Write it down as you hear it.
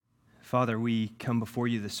Father, we come before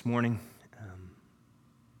you this morning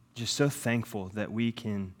just so thankful that we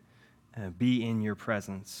can be in your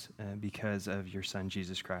presence because of your Son,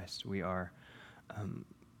 Jesus Christ. We are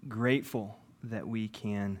grateful that we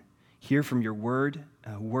can hear from your word,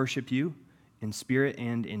 worship you in spirit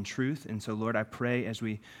and in truth. And so, Lord, I pray as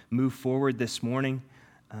we move forward this morning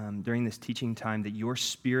during this teaching time that your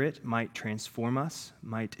spirit might transform us,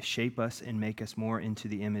 might shape us, and make us more into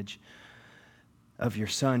the image of your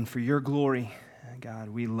Son for your glory. God,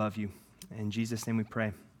 we love you. In Jesus' name we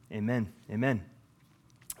pray. Amen. Amen.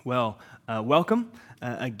 Well, welcome.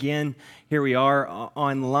 Again, here we are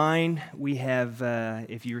online. We have,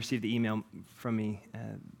 if you received the email from me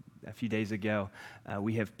a few days ago,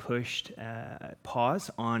 we have pushed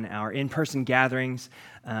pause on our in-person gatherings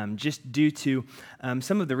just due to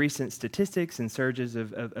some of the recent statistics and surges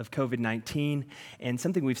of COVID-19. And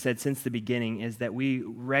something we've said since the beginning is that we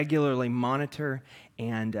regularly monitor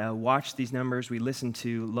and watch these numbers. We listen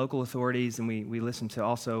to local authorities, and we listen to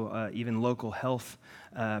also even local health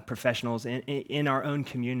professionals in our own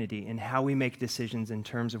community and how we make decisions in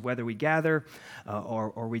terms of whether we gather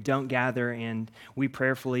or we don't gather. And we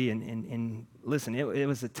prayerfully and listen, it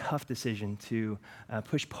was a tough decision to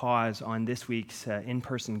push pause on this week's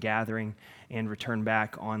in-person gathering and return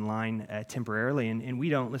back online temporarily. And we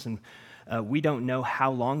don't, listen, we don't know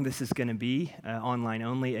how long this is going to be online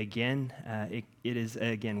only again. It is,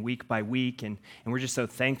 again, week by week, and we're just so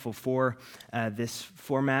thankful for this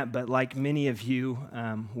format. But like many of you,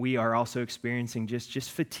 we are also experiencing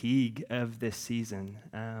just fatigue of this season,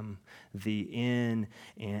 the in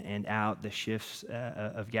and out, the shifts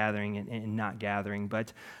of gathering and not gathering.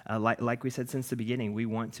 But like we said since the beginning, we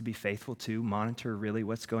want to be faithful to monitor really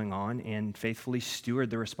what's going on and faithfully steward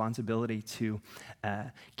the responsibility to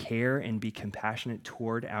care and be compassionate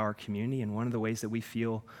toward our community. And one of the ways that we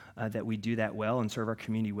feel that we do that well and serve our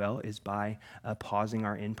community well is by pausing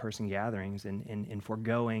our in-person gatherings and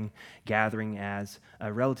foregoing gathering as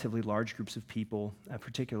relatively large groups of people,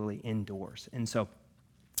 particularly indoors. And so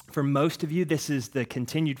for most of you, this is the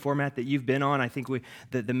continued format that you've been on. I think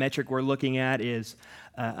the metric we're looking at is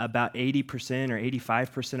about 80% or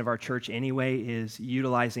 85% of our church anyway is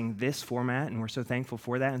utilizing this format, and we're so thankful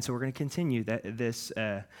for that. And so we're going to continue this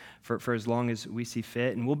for as long as we see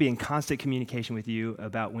fit, and we'll be in constant communication with you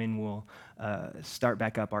about when we'll start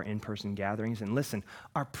back up our in-person gatherings. And listen,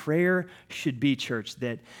 our prayer should be, church,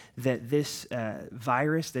 that this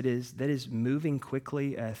virus that is moving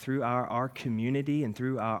quickly through our community and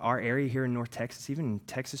through our area here in North Texas, even in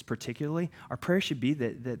Texas particularly, our prayer should be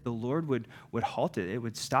that the Lord would halt it. It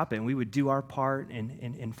would stop it, and we would do our part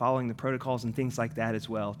in following the protocols and things like that as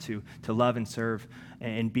well to love and serve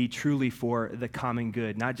and be truly for the common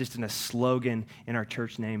good, not just in a slogan in our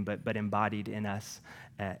church name, but embodied in us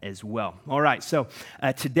as well. All right, so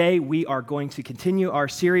today we are going to continue our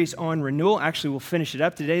series on renewal. Actually, we'll finish it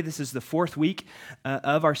up today. This is the fourth week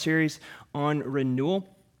of our series on renewal.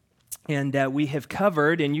 And we have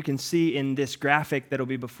covered, and you can see in this graphic that'll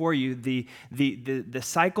be before you, the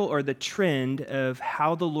cycle or the trend of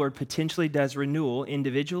how the Lord potentially does renewal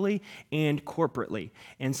individually and corporately.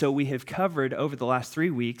 And so we have covered over the last 3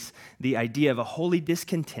 weeks the idea of a holy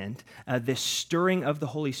discontent, this stirring of the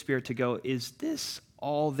Holy Spirit to go, is this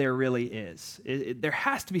all there really is? There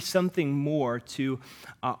has to be something more to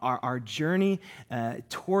our journey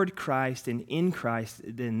toward Christ and in Christ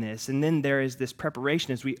than this. And then there is this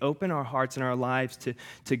preparation as we open our hearts and our lives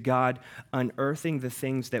to God, unearthing the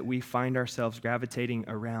things that we find ourselves gravitating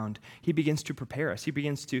around. He begins to prepare us. He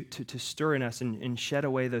begins to stir in us and shed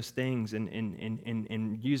away those things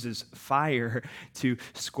and uses fire to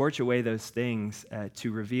scorch away those things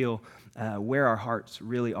to reveal where our hearts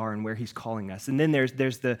really are and where he's calling us. And then there's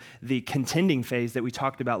the contending phase that we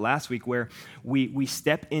talked about last week, where we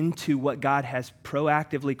step into what God has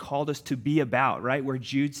proactively called us to be about, right? Where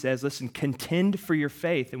Jude says, listen, contend for your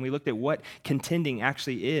faith. And we looked at what contending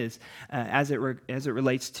actually is as it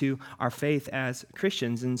relates to our faith as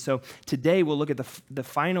Christians. And so today we'll look at the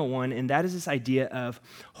final one, and that is this idea of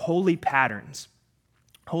holy patterns.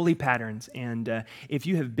 Holy patterns. And if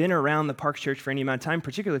you have been around the Parks Church for any amount of time,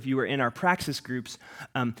 particularly if you were in our praxis groups,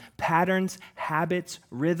 patterns, habits,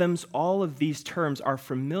 rhythms, all of these terms are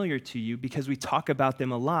familiar to you because we talk about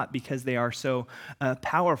them a lot because they are so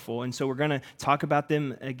powerful. And so we're going to talk about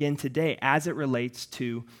them again today as it relates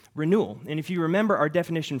to renewal. And if you remember, our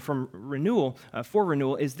definition for renewal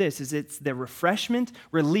is it's the refreshment,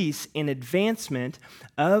 release, and advancement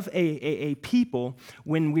of a people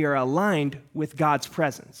when we are aligned with God's presence.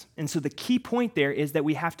 presence. And so the key point there is that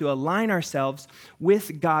we have to align ourselves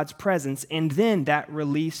with God's presence, and then that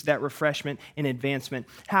release, that refreshment, and advancement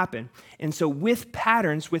happen. And so with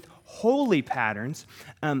patterns, with holy patterns,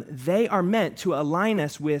 they are meant to align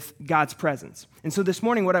us with God's presence. And so this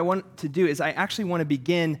morning, what I want to do is I actually want to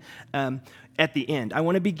begin at the end. I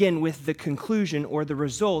want to begin with the conclusion or the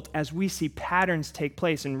result as we see patterns take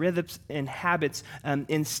place and rhythms and habits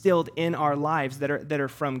instilled in our lives that are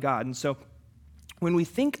from God. And so when we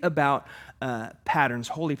think about patterns,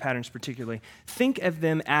 holy patterns particularly, think of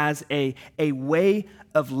them as a way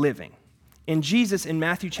of living. And Jesus, in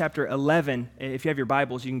Matthew chapter 11, if you have your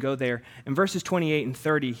Bibles, you can go there. In verses 28 and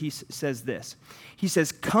 30, he says this. He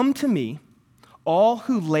says, "Come to me, all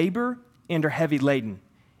who labor and are heavy laden,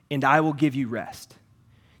 and I will give you rest.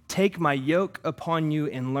 Take my yoke upon you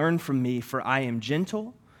and learn from me, for I am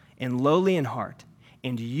gentle and lowly in heart,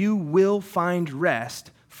 and you will find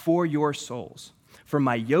rest for your souls. For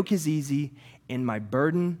my yoke is easy and my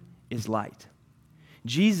burden is light."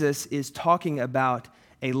 Jesus is talking about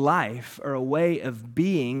a life or a way of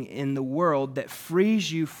being in the world that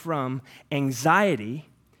frees you from anxiety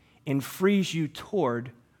and frees you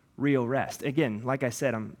toward real rest. Again, like I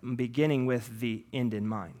said, I'm beginning with the end in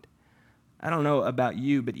mind. I don't know about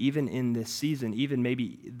you, but even in this season, even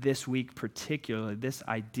maybe this week particularly, this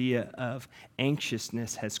idea of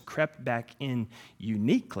anxiousness has crept back in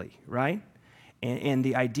uniquely, right? And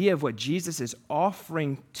the idea of what Jesus is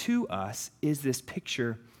offering to us is this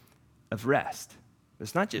picture of rest.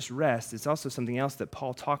 It's not just rest, it's also something else that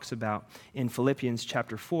Paul talks about in Philippians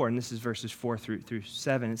chapter 4, and this is verses 4 through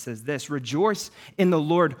 7. It says this, "Rejoice in the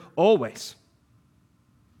Lord always."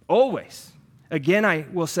 Always. Again, I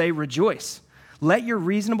will say rejoice. "Let your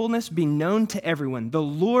reasonableness be known to everyone. The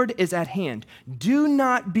Lord is at hand. Do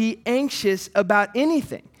not be anxious about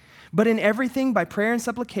anything, but in everything by prayer and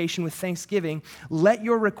supplication with thanksgiving, let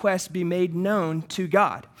your requests be made known to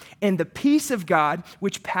God. And the peace of God,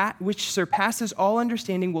 which surpasses all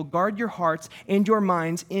understanding, will guard your hearts and your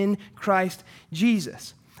minds in Christ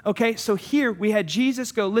Jesus." Okay, so here we had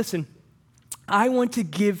Jesus go, listen, I want to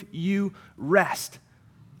give you rest.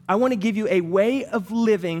 I want to give you a way of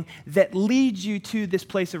living that leads you to this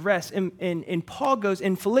place of rest. And Paul goes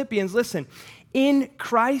in Philippians, listen, in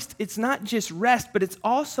Christ, it's not just rest, but it's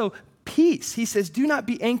also peace. He says, do not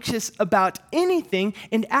be anxious about anything.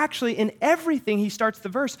 And actually, in everything, he starts the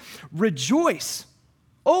verse, rejoice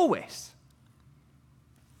always.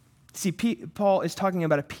 See, Paul is talking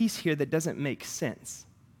about a peace here that doesn't make sense.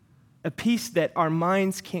 A peace that our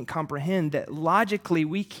minds can't comprehend, that logically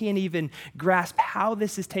we can't even grasp how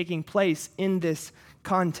this is taking place in this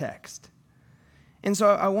context. And so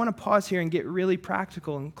I want to pause here and get really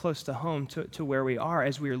practical and close to home to where we are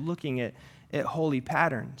as we are looking at holy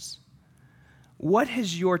patterns. What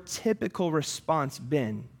has your typical response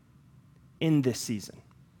been in this season?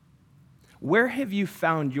 Where have you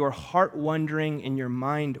found your heart wandering and your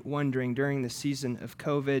mind wandering during the season of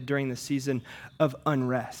COVID, during the season of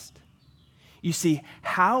unrest? You see,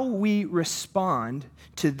 how we respond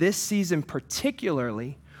to this season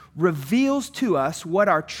particularly reveals to us what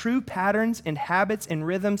our true patterns and habits and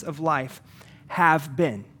rhythms of life have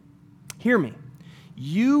been. Hear me.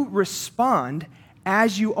 You respond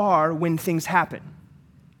as you are when things happen.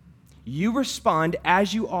 You respond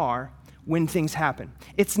as you are when things happen.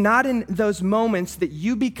 It's not in those moments that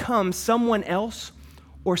you become someone else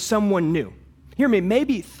or someone new. Hear me,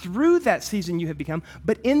 maybe through that season you have become,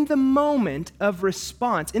 but in the moment of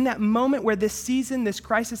response, in that moment where this season, this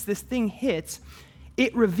crisis, this thing hits,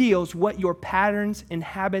 it reveals what your patterns and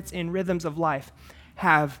habits and rhythms of life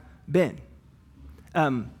have been.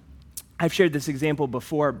 I've shared this example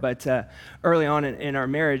before, but early on in our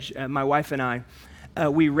marriage, my wife and I,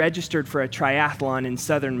 we registered for a triathlon in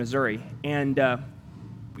southern Missouri. And,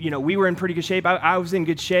 we were in pretty good shape. I was in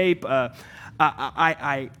good shape.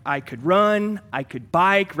 I could run, I could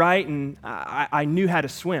bike, right? And I knew how to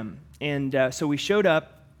swim. And so we showed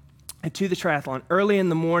up to the triathlon early in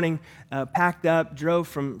the morning, packed up, drove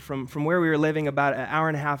from where we were living about an hour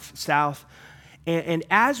and a half south. And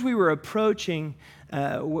as we were approaching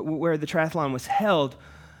where the triathlon was held,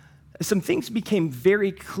 some things became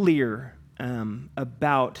very clear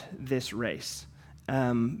about this race.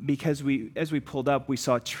 Because as we pulled up, we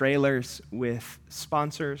saw trailers with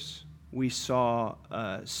sponsors. We saw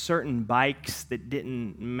certain bikes that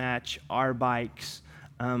didn't match our bikes.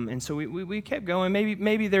 And so we kept going.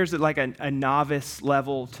 Maybe there's like a novice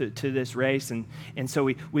level to this race. And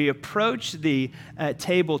so we approached the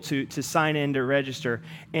table to sign in to register.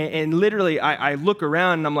 And literally, I look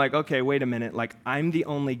around and I'm like, okay, wait a minute. Like, I'm the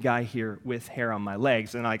only guy here with hair on my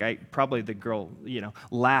legs. And like, probably the girl,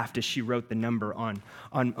 laughed as she wrote the number on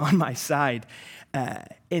my side.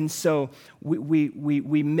 And so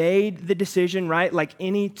we made the decision, right? Like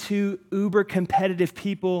any two uber competitive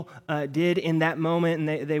people did in that moment,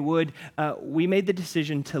 and they would. We made the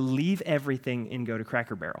decision to leave everything and go to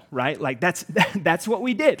Cracker Barrel, right? Like that's what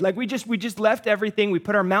we did. Like we just left everything. We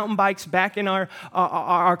put our mountain bikes back in our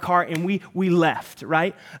car, and we left,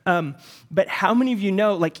 right? But how many of you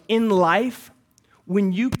know, like in life,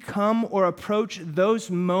 when you come or approach those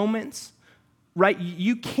moments, right,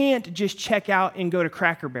 you can't just check out and go to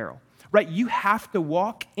Cracker Barrel, right? You have to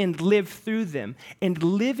walk and live through them. And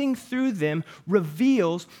living through them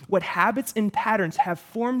reveals what habits and patterns have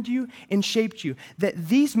formed you and shaped you. That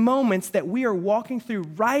these moments that we are walking through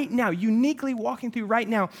right now, uniquely walking through right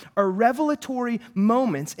now, are revelatory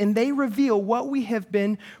moments, and they reveal what we have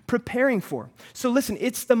been preparing for. So listen,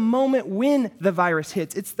 it's the moment when the virus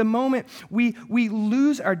hits. It's the moment we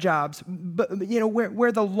lose our jobs, but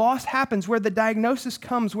where the loss happens, where the diagnosis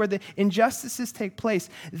comes, where the injustices take place,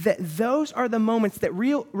 that those are the moments that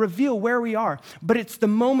reveal where we are. But it's the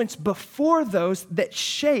moments before those that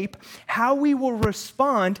shape how we will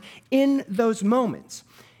respond in those moments.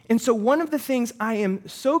 And so one of the things I am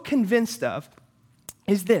so convinced of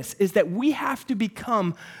is that we have to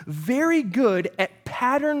become very good at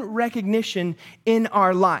pattern recognition in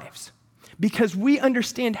our lives, because we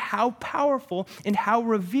understand how powerful and how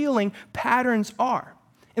revealing patterns are.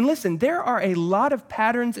 And listen, there are a lot of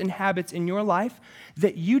patterns and habits in your life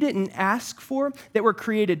that you didn't ask for, that were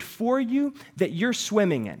created for you, that you're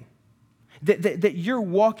swimming in, that you're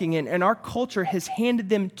walking in, and our culture has handed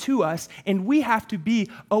them to us, and we have to be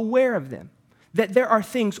aware of them. That there are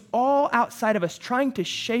things all outside of us trying to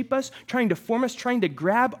shape us, trying to form us, trying to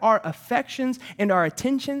grab our affections and our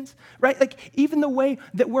attentions, right? Like even the way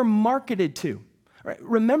that we're marketed to. Right?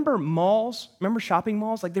 Remember malls? Remember shopping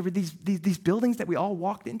malls? Like there were these buildings that we all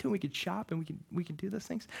walked into, and we could shop and we could do those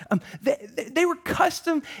things. They were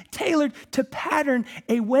custom tailored to pattern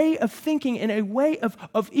a way of thinking and a way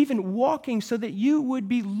of even walking so that you would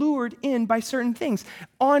be lured in by certain things.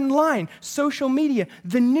 Online, social media,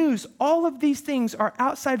 the news, all of these things are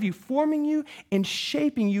outside of you, forming you and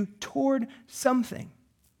shaping you toward something.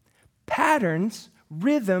 Patterns,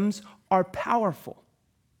 rhythms are powerful.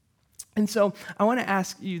 And so I want to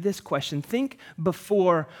ask you this question. Think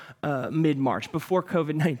before mid-March, before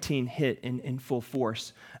COVID-19 hit in full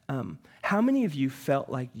force. How many of you felt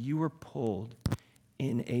like you were pulled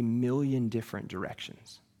in a million different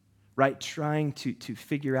directions? Right? Trying to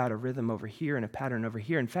figure out a rhythm over here and a pattern over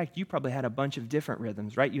here. In fact, you probably had a bunch of different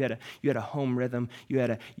rhythms, right? You had a home rhythm, you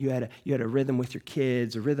had a rhythm with your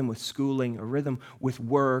kids, a rhythm with schooling, a rhythm with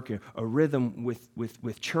work, a rhythm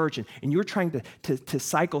with church, and you were trying to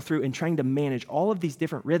cycle through and trying to manage all of these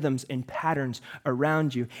different rhythms and patterns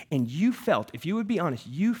around you. And you felt, if you would be honest,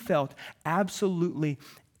 you felt absolutely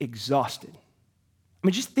exhausted. I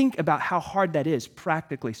mean, just think about how hard that is,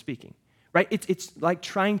 practically speaking. Right? It's like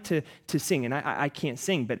trying to sing, and I can't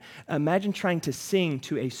sing, but imagine trying to sing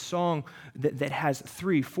to a song that has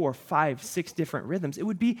 3, 4, 5, 6 different rhythms. It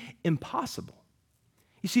would be impossible.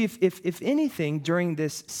 You see, if anything, during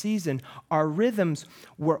this season, our rhythms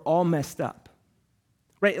were all messed up.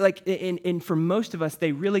 Right? Like, and for most of us,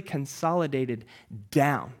 they really consolidated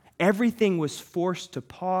down. Everything was forced to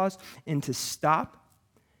pause and to stop,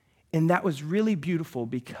 and that was really beautiful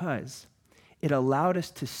because it allowed us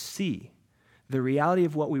to see the reality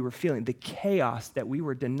of what we were feeling, the chaos that we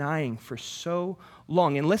were denying for so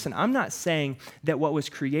long. And listen, I'm not saying that what was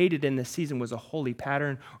created in this season was a holy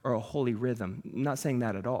pattern or a holy rhythm. I'm not saying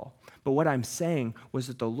that at all. But what I'm saying was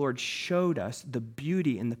that the Lord showed us the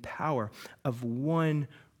beauty and the power of one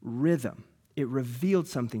rhythm. It revealed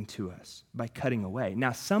something to us by cutting away.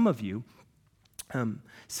 Now, some of you,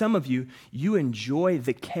 you enjoy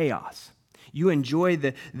the chaos. You enjoy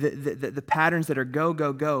the patterns that are go,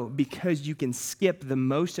 go, go because you can skip the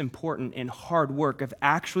most important and hard work of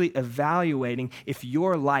actually evaluating if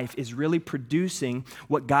your life is really producing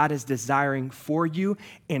what God is desiring for you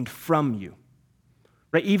and from you.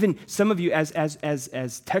 Right? Even some of you,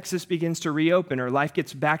 as Texas begins to reopen or life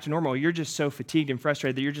gets back to normal, you're just so fatigued and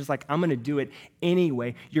frustrated that you're just like, I'm going to do it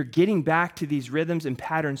anyway. You're getting back to these rhythms and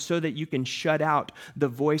patterns so that you can shut out the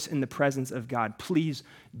voice and the presence of God. Please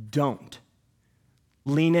don't.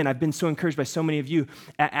 lean in. I've been so encouraged by so many of you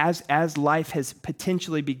as life has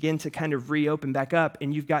potentially begun to kind of reopen back up,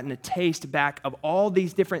 and you've gotten a taste back of all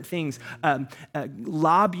these different things,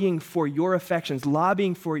 lobbying for your affections,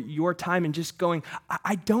 lobbying for your time, and just going,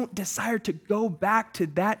 I don't desire to go back to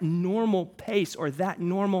that normal pace or that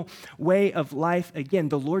normal way of life again.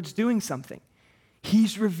 The Lord's doing something.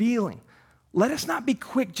 He's revealing. Let us not be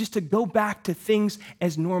quick just to go back to things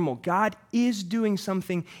as normal. God is doing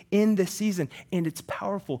something in this season, and it's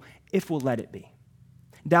powerful if we'll let it be.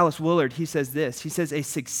 Dallas Willard, he says this. He says, a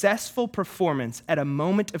successful performance at a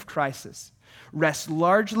moment of crisis rests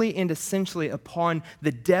largely and essentially upon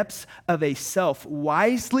the depths of a self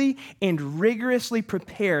wisely and rigorously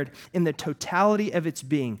prepared in the totality of its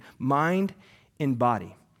being, mind and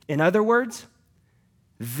body. In other words,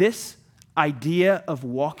 this idea of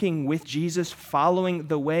walking with Jesus, following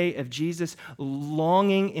the way of Jesus,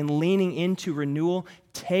 longing and leaning into renewal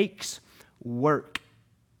takes work.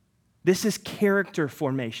 This is character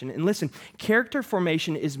formation. And listen, character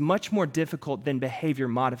formation is much more difficult than behavior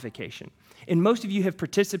modification. And most of you have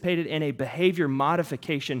participated in a behavior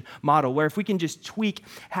modification model where if we can just tweak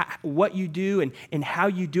what you do and how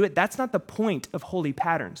you do it, that's not the point of holy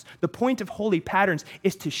patterns. The point of holy patterns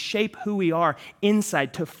is to shape who we are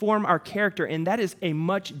inside, to form our character, and that is a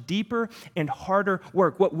much deeper and harder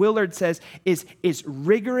work. What Willard says is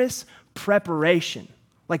rigorous preparation.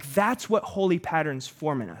 Like that's what holy patterns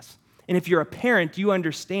form in us. And if you're a parent, you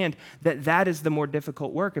understand that that is the more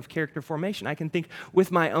difficult work of character formation. I can think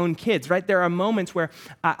with my own kids, right? There are moments where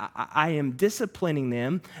I am disciplining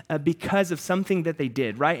them because of something that they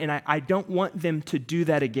did, right? And I don't want them to do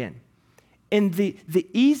that again. And the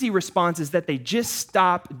easy response is that they just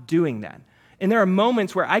stop doing that. And there are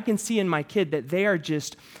moments where I can see in my kid that they are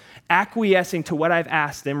just acquiescing to what I've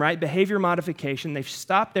asked them, right? Behavior modification. They've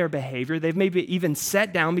stopped their behavior. They've maybe even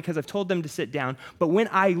sat down because I've told them to sit down. But when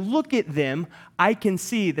I look at them, I can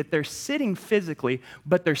see that they're sitting physically,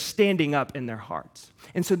 but they're standing up in their hearts.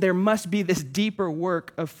 And so there must be this deeper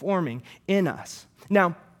work of forming in us.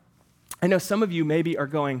 Now, I know some of you maybe are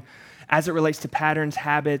going, as it relates to patterns,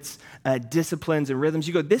 habits, disciplines, and rhythms,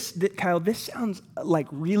 you go, Kyle, this sounds like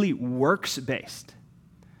really works-based.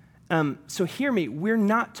 So hear me, we're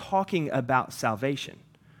not talking about salvation.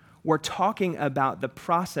 We're talking about the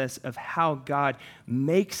process of how God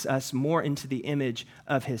makes us more into the image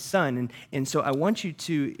of his son. And so I want you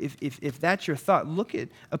to, if that's your thought, look at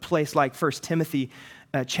a place like 1 Timothy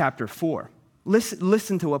chapter 4.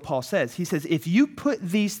 Listen to what Paul says. He says, if you put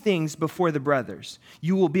these things before the brothers,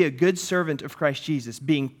 you will be a good servant of Christ Jesus,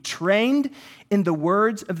 being trained in the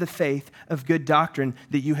words of the faith of good doctrine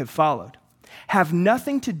that you have followed. Have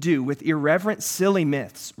nothing to do with irreverent, silly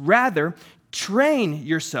myths. Rather, train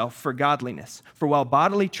yourself for godliness. For while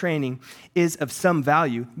bodily training is of some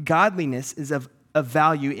value, godliness is of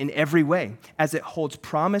value in every way, as it holds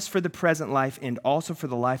promise for the present life and also for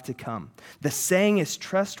the life to come. The saying is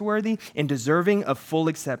trustworthy and deserving of full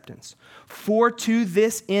acceptance. For to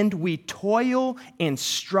this end we toil and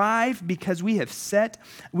strive, because we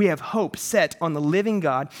have hope set on the living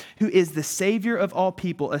God, who is the Savior of all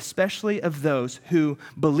people, especially of those who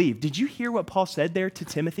believe. Did you hear what Paul said there to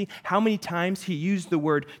Timothy? How many times he used the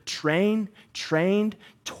word train, trained,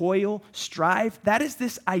 toil, strive? That is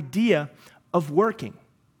this idea of working.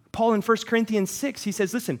 Paul in 1 Corinthians 6, he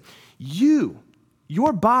says, listen,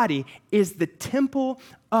 your body is the temple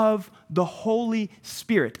of the Holy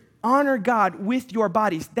Spirit. Honor God with your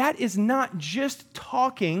bodies. That is not just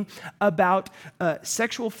talking about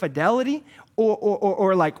sexual fidelity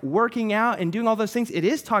or like working out and doing all those things. It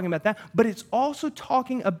is talking about that, but it's also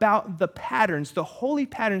talking about the patterns, the holy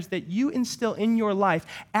patterns that you instill in your life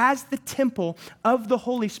as the temple of the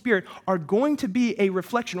Holy Spirit are going to be a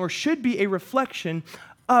reflection or should be a reflection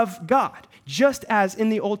of God. Just as in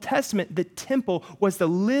the Old Testament, the temple was the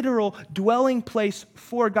literal dwelling place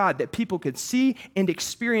for God that people could see and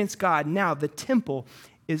experience God. Now the temple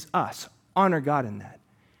is us. Honor God in that.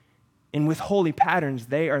 And with holy patterns,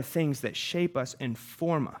 they are things that shape us and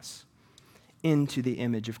form us into the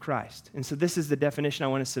image of Christ. And so this is the definition I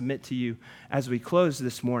want to submit to you as we close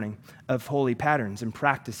this morning of holy patterns and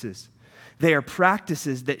practices. They are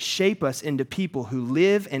practices that shape us into people who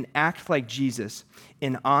live and act like Jesus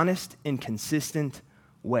in honest and consistent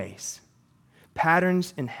ways.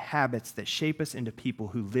 Patterns and habits that shape us into people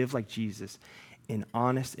who live like Jesus in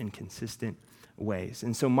honest and consistent ways.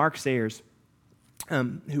 And so Mark Sayers,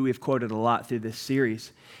 who we've quoted a lot through this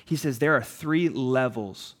series, he says there are 3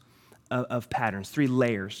 levels of patterns, 3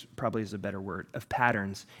 layers, probably is a better word, of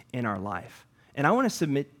patterns in our life. And I want to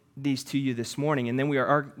submit these to you this morning, and then we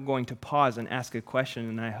are going to pause and ask a question,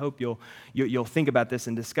 and I hope you'll think about this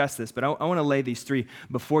and discuss this, but I want to lay these three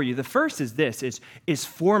before you. The first is this, is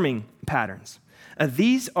forming patterns.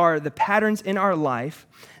 These are the patterns in our life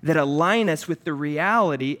that align us with the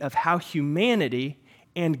reality of how humanity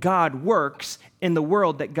and God works in the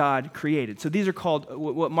world that God created. So these are called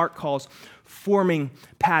what Mark calls forming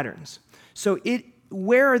patterns. So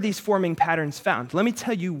where are these forming patterns found? Let me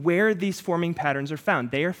tell you where these forming patterns are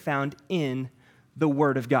found. They are found in the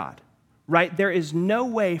Word of God, right? There is no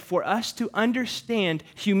way for us to understand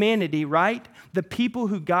humanity, right? The people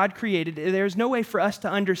who God created, there's no way for us to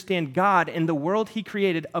understand God and the world He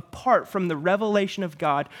created apart from the revelation of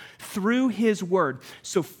God through His Word.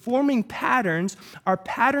 So forming patterns are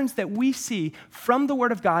patterns that we see from the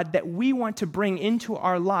Word of God that we want to bring into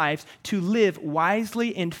our lives to live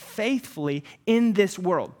wisely and faithfully in this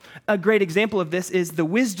world. A great example of this is the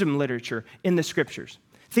wisdom literature in the Scriptures.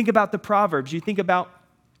 Think about the Proverbs. You think about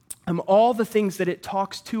all the things that it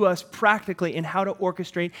talks to us practically in how to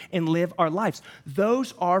orchestrate and live our lives.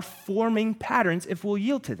 Those are forming patterns if we'll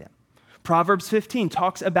yield to them. Proverbs 15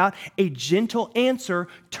 talks about a gentle answer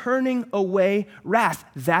turning away wrath.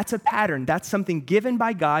 That's a pattern. That's something given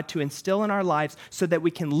by God to instill in our lives so that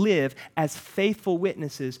we can live as faithful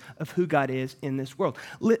witnesses of who God is in this world.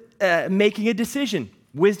 Making a decision.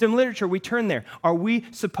 Wisdom literature, we turn there. Are we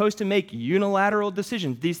supposed to make unilateral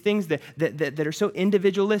decisions? These things that are so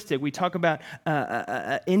individualistic. We talk about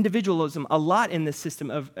individualism a lot in this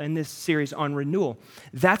in this series on renewal.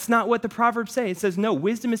 That's not what the Proverbs say. It says, no,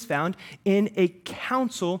 wisdom is found in a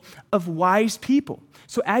council of wise people.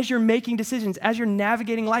 So as you're making decisions, as you're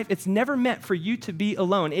navigating life, it's never meant for you to be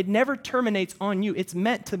alone. It never terminates on you. It's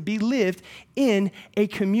meant to be lived in a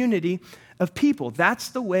community of people. That's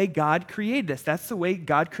the way God created us. That's the way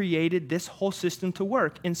God created this whole system to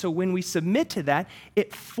work. And so when we submit to that,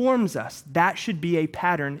 it forms us. That should be a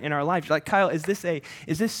pattern in our lives. Like, Kyle, is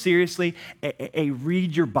this seriously a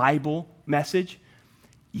read your Bible message?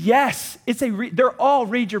 Yes, they're all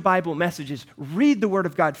read your Bible messages. Read the Word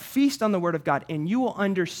of God, feast on the Word of God, and you will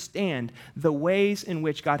understand the ways in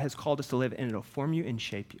which God has called us to live, and it'll form you and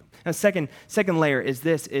shape you. Now, second layer is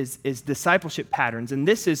discipleship patterns, and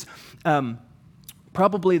this is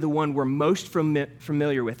probably the one we're most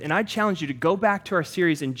familiar with. And I challenge you to go back to our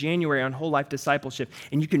series in January on whole life discipleship,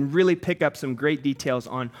 and you can really pick up some great details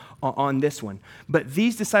on this one. But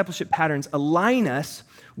these discipleship patterns align us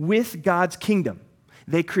with God's kingdom.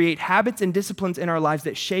 They create habits and disciplines in our lives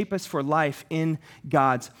that shape us for life in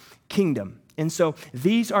God's kingdom. And so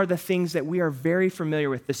these are the things that we are very familiar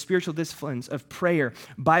with, the spiritual disciplines of prayer,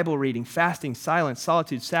 Bible reading, fasting, silence,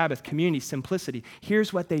 solitude, Sabbath, community, simplicity.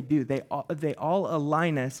 Here's what they do. They all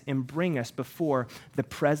align us and bring us before the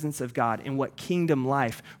presence of God and what kingdom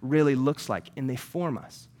life really looks like, and they form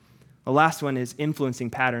us. The last one is influencing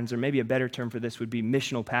patterns, or maybe a better term for this would be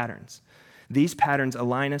missional patterns. These patterns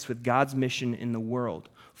align us with God's mission in the world,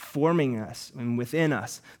 forming us and within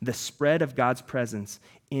us the spread of God's presence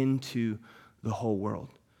into the whole world.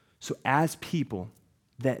 So as people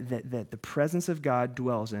that the presence of God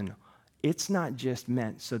dwells in, it's not just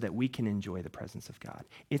meant so that we can enjoy the presence of God.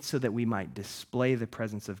 It's so that we might display the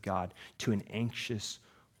presence of God to an anxious,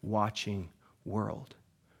 watching world.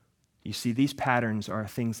 You see, these patterns are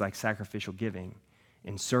things like sacrificial giving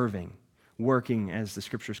and serving, working, as the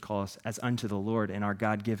scriptures call us, as unto the Lord in our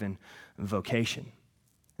God-given vocation.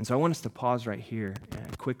 And so I want us to pause right here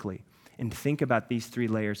quickly and think about these three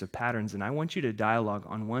layers of patterns. And I want you to dialogue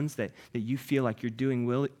on ones that you feel like you're doing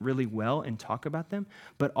really well and talk about them,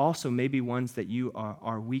 but also maybe ones that you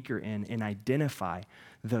are weaker in, and identify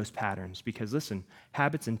those patterns. Because listen,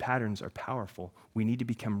 habits and patterns are powerful. We need to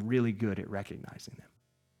become really good at recognizing them.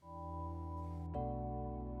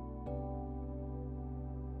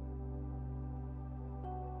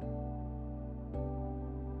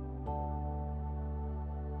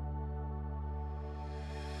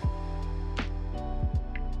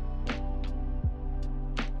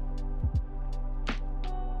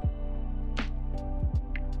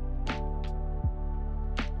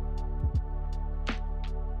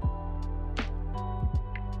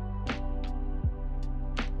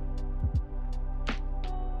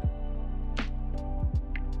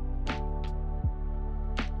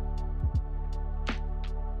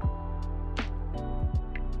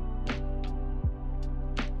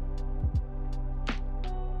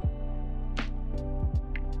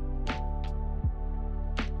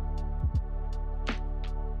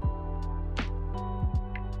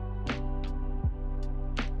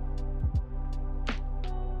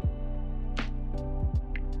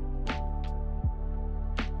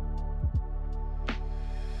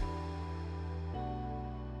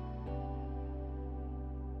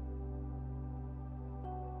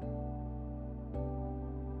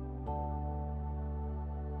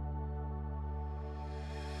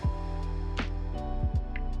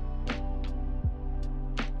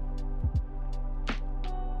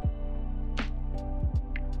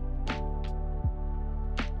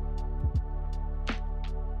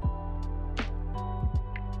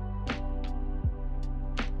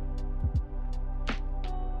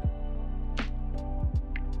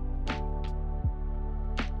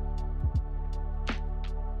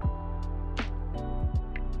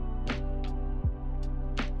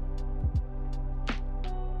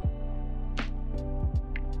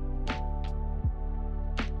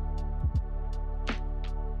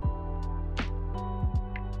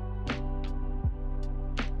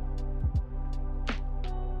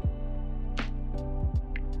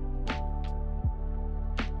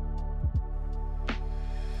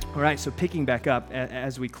 All right, so picking back up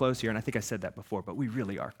as we close here, and I think I said that before, but we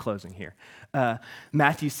really are closing here.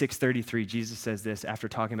 Matthew 6:33, Jesus says this after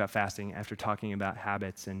talking about fasting, after talking about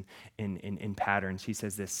habits and in patterns. He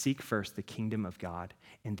says this, seek first the kingdom of God,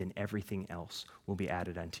 and then everything else will be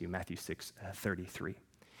added unto you. Matthew 6:33.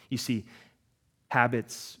 You see,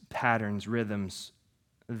 habits, patterns, rhythms,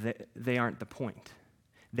 they aren't the point.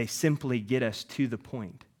 They simply get us to the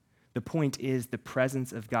point. The point is the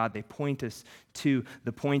presence of God. They point us to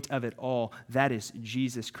the point of it all. That is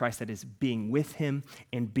Jesus Christ. That is being with him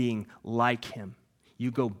and being like him.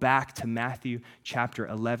 You go back to Matthew chapter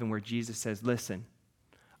 11 where Jesus says, listen,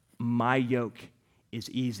 my yoke is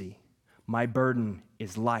easy. My burden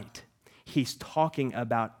is light. He's talking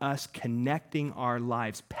about us connecting our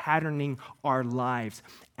lives, patterning our lives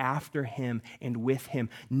after him and with him,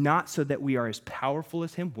 not so that we are as powerful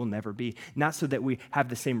as him, we'll never be, not so that we have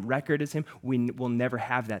the same record as him, we will never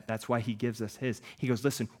have that. That's why he gives us his. He goes,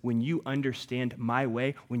 listen, when you understand my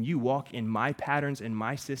way, when you walk in my patterns and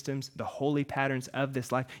my systems, the holy patterns of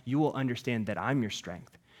this life, you will understand that I'm your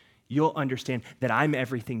strength. You'll understand that I'm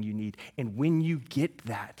everything you need. And when you get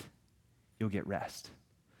that, you'll get rest.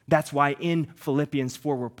 That's why in Philippians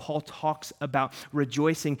 4, where Paul talks about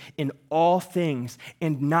rejoicing in all things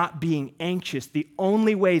and not being anxious, the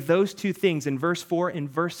only way those two things in verse 4 and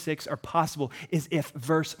verse 6 are possible is if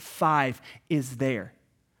verse 5 is there.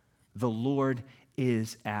 The Lord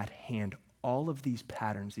is at hand. All of these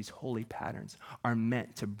patterns, these holy patterns, are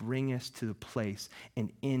meant to bring us to the place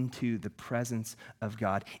and into the presence of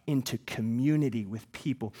God, into community with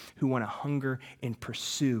people who want to hunger and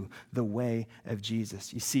pursue the way of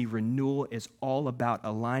Jesus. You see, renewal is all about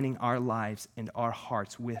aligning our lives and our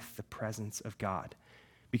hearts with the presence of God.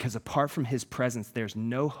 Because apart from his presence, there's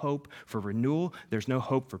no hope for renewal, there's no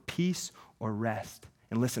hope for peace or rest.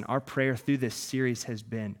 And listen, our prayer through this series has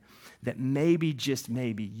been that maybe, just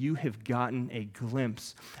maybe, you have gotten a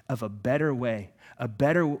glimpse of a better way, a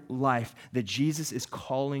better life that Jesus is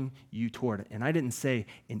calling you toward. And I didn't say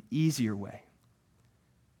an easier way,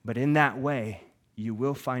 but in that way, you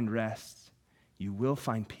will find rest, you will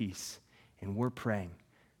find peace, and we're praying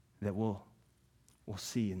that we'll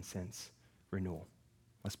see and sense renewal.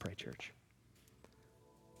 Let's pray, church.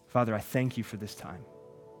 Father, I thank you for this time.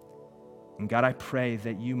 And God, I pray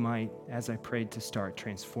that you might, as I prayed to start,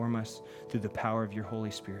 transform us through the power of your Holy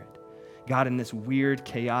Spirit. God, in this weird,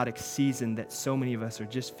 chaotic season that so many of us are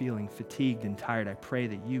just feeling fatigued and tired, I pray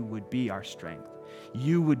that you would be our strength.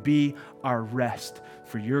 You would be our rest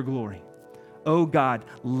for your glory. Oh God,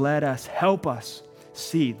 help us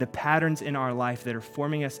see the patterns in our life that are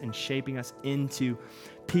forming us and shaping us into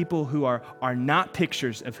people who are not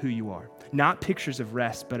pictures of who you are. Not pictures of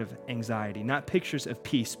rest, but of anxiety. Not pictures of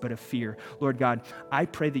peace, but of fear. Lord God, I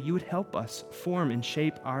pray that you would help us form and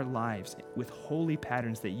shape our lives with holy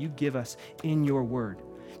patterns that you give us in your word.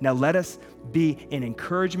 Now let us be an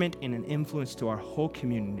encouragement and an influence to our whole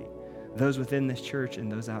community, those within this church and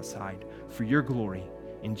those outside, for your glory.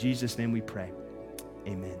 In Jesus' name we pray.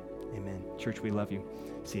 Amen. Amen. Church, we love you.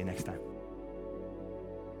 See you next time.